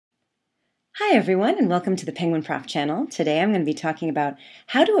Hi everyone, and welcome to the Penguin Prof channel. Today I'm going to be talking about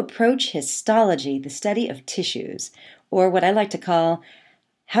how to approach histology, the study of tissues, or what I like to call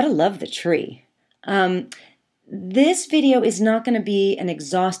how to love the tree. This video is not going to be an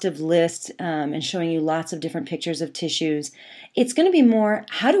exhaustive list and showing you lots of different pictures of tissues. It's going to be more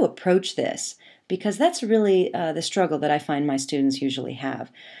how to approach this, because that's really the struggle that I find my students usually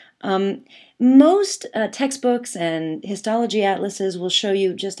have. Most textbooks and histology atlases will show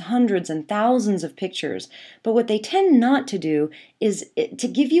you just hundreds and thousands of pictures, but what they tend not to do is to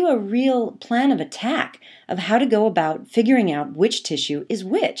give you a real plan of attack of how to go about figuring out which tissue is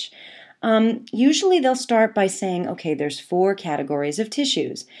which. Usually they'll start by saying, okay, there's 4 categories of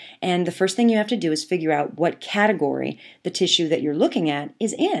tissues, and the first thing you have to do is figure out what category the tissue that you're looking at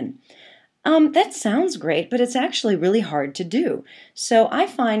is in. That sounds great, but it's actually really hard to do. So I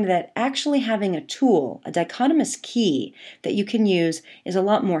find that actually having a tool, a dichotomous key that you can use is a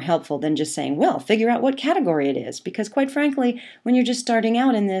lot more helpful than just saying, well, figure out what category it is. Because quite frankly, when you're just starting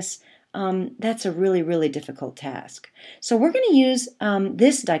out in this, that's a really, really difficult task. So we're going to use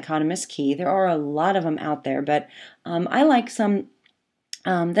this dichotomous key. There are a lot of them out there, but I like some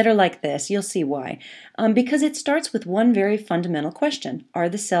that are like this. You'll see why. Because it starts with one very fundamental question. Are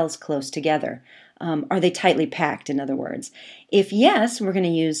the cells close together? Are they tightly packed, in other words? If yes, we're going to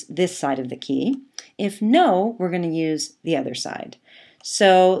use this side of the key. If no, we're going to use the other side.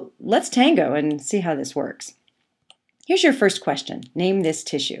 So let's tango and see how this works. Here's your first question. Name this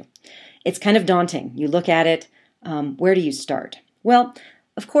tissue. It's kind of daunting. You look at it. Where do you start? Well,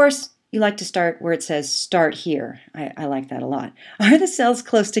 of course, you like to start where it says start here. I like that a lot. Are the cells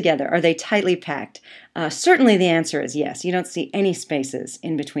close together? Are they tightly packed? Certainly the answer is yes. You don't see any spaces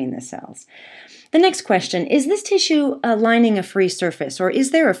in between the cells. The next question, is this tissue lining a free surface, or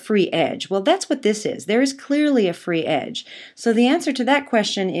is there a free edge? Well, that's what this is. There is clearly a free edge. So the answer to that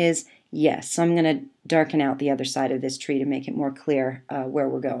question is yes. So I'm going to darken out the other side of this tree to make it more clear where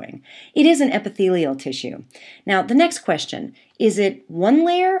we're going. It is an epithelial tissue. Now, the next question, is it one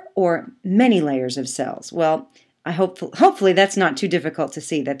layer or many layers of cells? Well, hopefully that's not too difficult to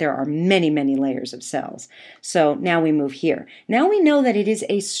see that there are many, many layers of cells. So now we move here. Now we know that it is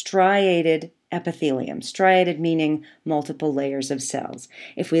a striated epithelium, striated meaning multiple layers of cells.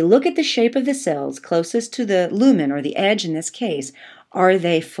 If we look at the shape of the cells closest to the lumen, or the edge in this case, are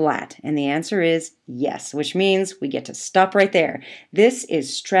they flat? And the answer is yes, which means we get to stop right there. This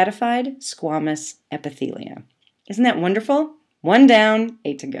is stratified squamous epithelium. Isn't that wonderful? 1 down,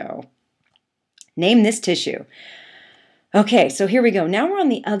 8 to go. Name this tissue. Okay, so here we go. Now we're on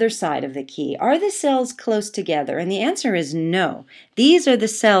the other side of the key. Are the cells close together? And the answer is no. These are the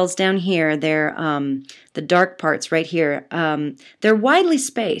cells down here. They're the dark parts right here. They're widely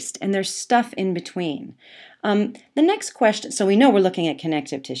spaced, and there's stuff in between. The next question, so we know we're looking at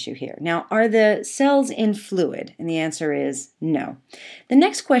connective tissue here. Now, are the cells in fluid? And the answer is no. The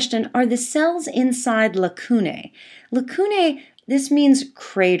next question, are the cells inside lacunae? Lacunae, this means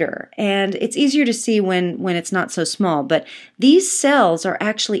crater, and it's easier to see when it's not so small, but these cells are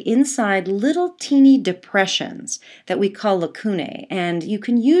actually inside little teeny depressions that we call lacunae, and you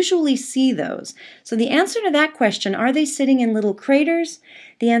can usually see those. So the answer to that question, are they sitting in little craters?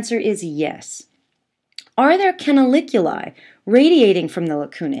 The answer is yes. Are there canaliculi radiating from the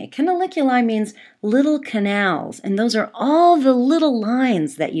lacunae? Canaliculi means little canals, and those are all the little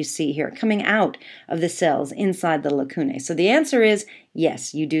lines that you see here coming out of the cells inside the lacunae. So the answer is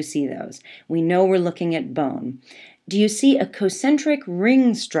yes, you do see those. We know we're looking at bone. Do you see a concentric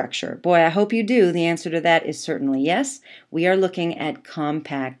ring structure? Boy, I hope you do. The answer to that is certainly yes. We are looking at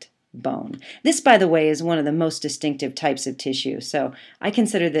compact bone. This, by the way, is one of the most distinctive types of tissue, so I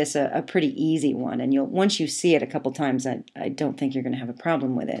consider this a pretty easy one, and once you see it a couple times, I don't think you're going to have a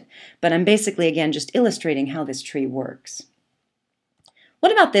problem with it. But I'm basically, again, just illustrating how this tree works.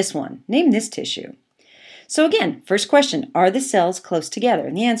 What about this one? Name this tissue. So again, first question, are the cells close together?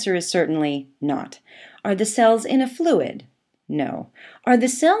 And the answer is certainly not. Are the cells in a fluid? No. Are the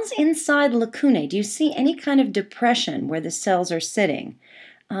cells inside lacunae? Do you see any kind of depression where the cells are sitting?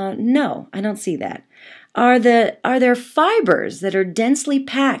 No, I don't see that. Are there fibers that are densely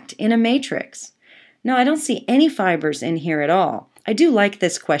packed in a matrix? No, I don't see any fibers in here at all. I do like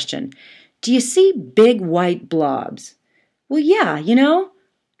this question. Do you see big white blobs? Well, yeah,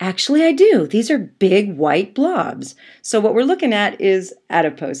 actually I do. These are big white blobs. So what we're looking at is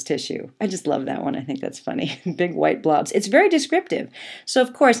adipose tissue. I just love that one. I think that's funny. Big white blobs. It's very descriptive. So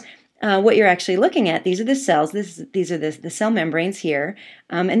of course, what you're actually looking at, these are the cells, these are the cell membranes here,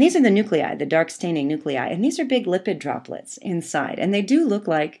 and these are the nuclei, the dark staining nuclei, and these are big lipid droplets inside, and they do look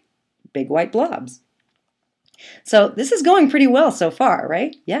like big white blobs. So this is going pretty well so far,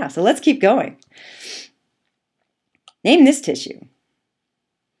 right? Yeah, so let's keep going. Name this tissue.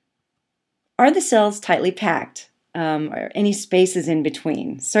 Are the cells tightly packed? Or any spaces in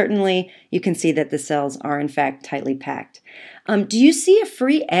between? Certainly, you can see that the cells are in fact tightly packed. Do you see a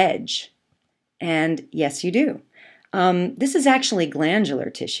free edge? And yes, you do. This is actually glandular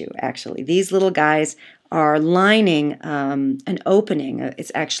tissue, actually. These little guys are lining an opening.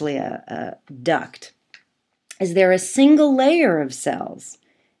 It's actually a duct. Is there a single layer of cells?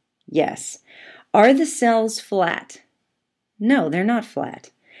 Yes. Are the cells flat? No, they're not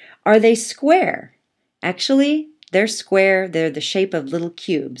flat. Are they square? Actually, they're square. They're the shape of little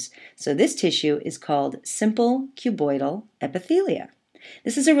cubes. So this tissue is called simple cuboidal epithelia.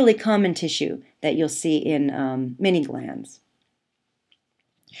 This is a really common tissue that you'll see in many glands.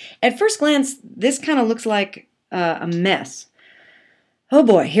 At first glance, this kind of looks like a mess. Oh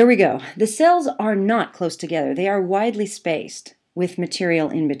boy, here we go. The cells are not close together. They are widely spaced with material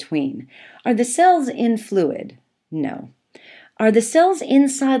in between. Are the cells in fluid? No. Are the cells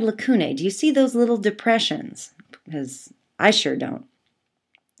inside lacunae? Do you see those little depressions? Because I sure don't.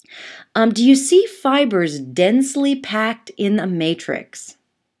 Do you see fibers densely packed in a matrix?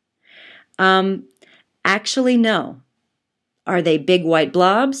 Actually, no. Are they big white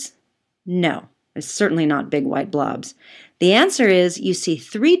blobs? No, it's certainly not big white blobs. The answer is you see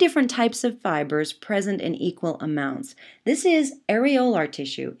 3 different types of fibers present in equal amounts. This is areolar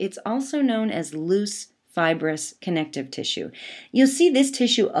tissue. It's also known as loose fibrous connective tissue. You'll see this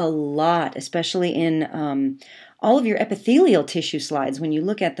tissue a lot, especially in all of your epithelial tissue slides. When you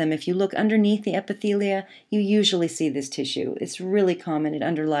look at them, if you look underneath the epithelia, you usually see this tissue. It's really common. It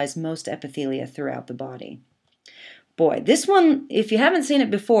underlies most epithelia throughout the body. Boy, this one, if you haven't seen it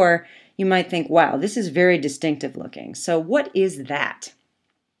before, you might think, wow, this is very distinctive looking. So what is that?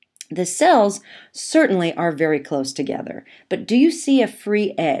 The cells certainly are very close together, but do you see a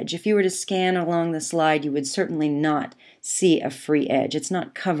free edge? If you were to scan along the slide, you would certainly not see a free edge. It's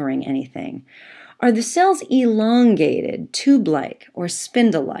not covering anything. Are the cells elongated, tube-like, or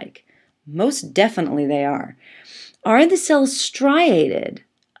spindle-like? Most definitely they are. Are the cells striated?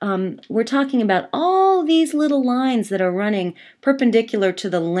 We're talking about all these little lines that are running perpendicular to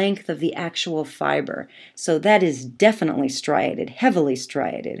the length of the actual fiber. So that is definitely striated, heavily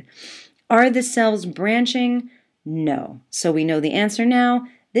striated. Are the cells branching? No. So we know the answer now.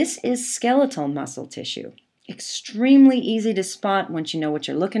 This is skeletal muscle tissue. Extremely easy to spot once you know what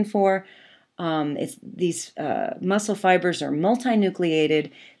you're looking for. These muscle fibers are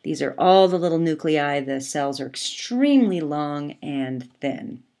multinucleated. These are all the little nuclei. The cells are extremely long and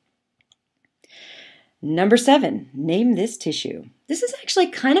thin. Number 7, name this tissue. This is actually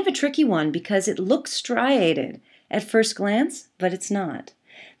kind of a tricky one because it looks striated at first glance, but it's not.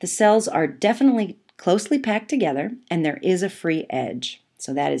 The cells are definitely closely packed together, and there is a free edge.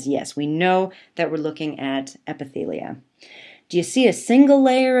 So that is yes. We know that we're looking at epithelia. Do you see a single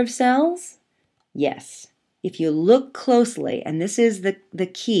layer of cells? Yes. If you look closely, and this is the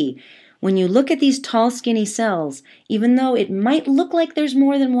key, when you look at these tall, skinny cells, even though it might look like there's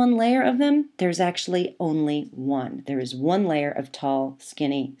more than one layer of them, there's actually only one. There is one layer of tall,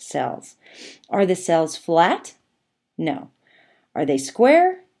 skinny cells. Are the cells flat? No. Are they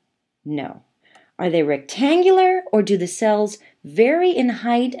square? No. Are they rectangular, or do the cells vary in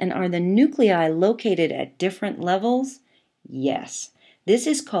height, and are the nuclei located at different levels? Yes. This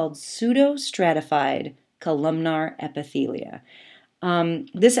is called pseudostratified columnar epithelia.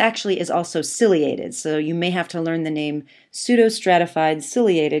 This actually is also ciliated, so you may have to learn the name pseudostratified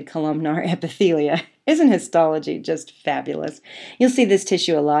ciliated columnar epithelia. Isn't histology just fabulous? You'll see this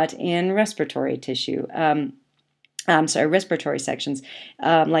tissue a lot in respiratory tissue. Respiratory sections,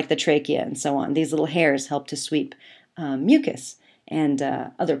 like the trachea and so on. These little hairs help to sweep mucus and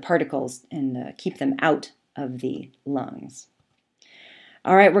other particles and keep them out of the lungs.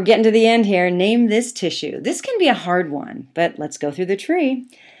 All right, we're getting to the end here. Name this tissue. This can be a hard one, but let's go through the tree.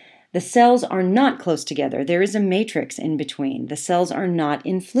 The cells are not close together. There is a matrix in between. The cells are not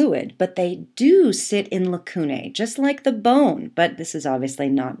in fluid, but they do sit in lacunae, just like the bone, but this is obviously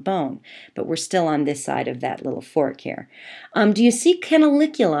not bone. But we're still on this side of that little fork here. Do you see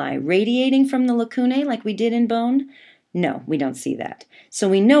canaliculi radiating from the lacunae like we did in bone? No, we don't see that. So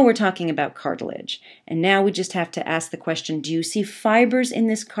we know we're talking about cartilage. And now we just have to ask the question, do you see fibers in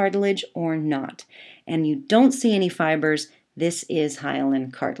this cartilage or not? And you don't see any fibers. This is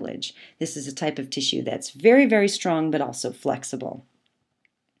hyaline cartilage. This is a type of tissue that's very, very strong but also flexible.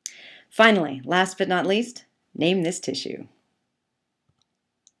 Finally, last but not least, name this tissue.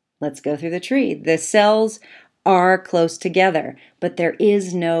 Let's go through the tree. The cells are close together, but there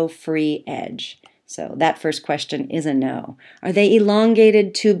is no free edge. So that first question is a no. Are they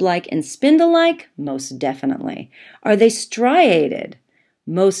elongated, tube-like, and spindle-like? Most definitely. Are they striated?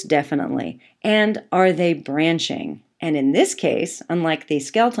 Most definitely. And are they branching? And in this case, unlike the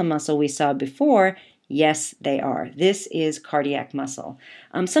skeletal muscle we saw before, yes, they are. This is cardiac muscle.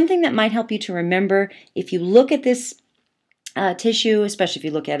 Something that might help you to remember, if you look at this tissue, especially if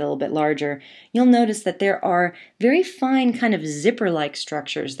you look at it a little bit larger, you'll notice that there are very fine kind of zipper-like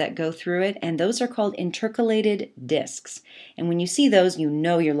structures that go through it, and those are called intercalated discs. And when you see those, you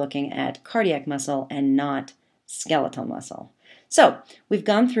know you're looking at cardiac muscle and not skeletal muscle. So we've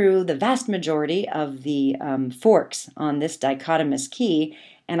gone through the vast majority of the forks on this dichotomous key,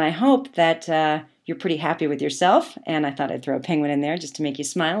 and I hope that you're pretty happy with yourself, and I thought I'd throw a penguin in there just to make you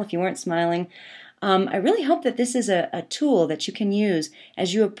smile if you weren't smiling. I really hope that this is a tool that you can use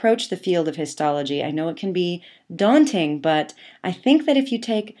as you approach the field of histology. I know it can be daunting, but I think that if you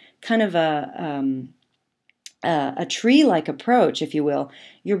take kind of a tree-like approach, if you will,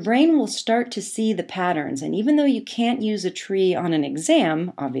 your brain will start to see the patterns. And even though you can't use a tree on an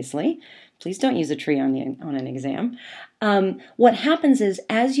exam, obviously, please don't use a tree on an exam, what happens is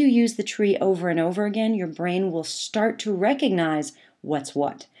as you use the tree over and over again, your brain will start to recognize what's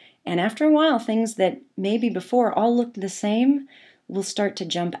what. And after a while, things that maybe before all looked the same will start to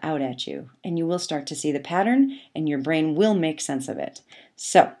jump out at you, and you will start to see the pattern, and your brain will make sense of it.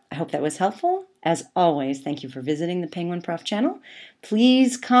 So, I hope that was helpful. As always, thank you for visiting the Penguin Prof channel.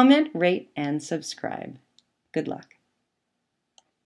 Please comment, rate, and subscribe. Good luck.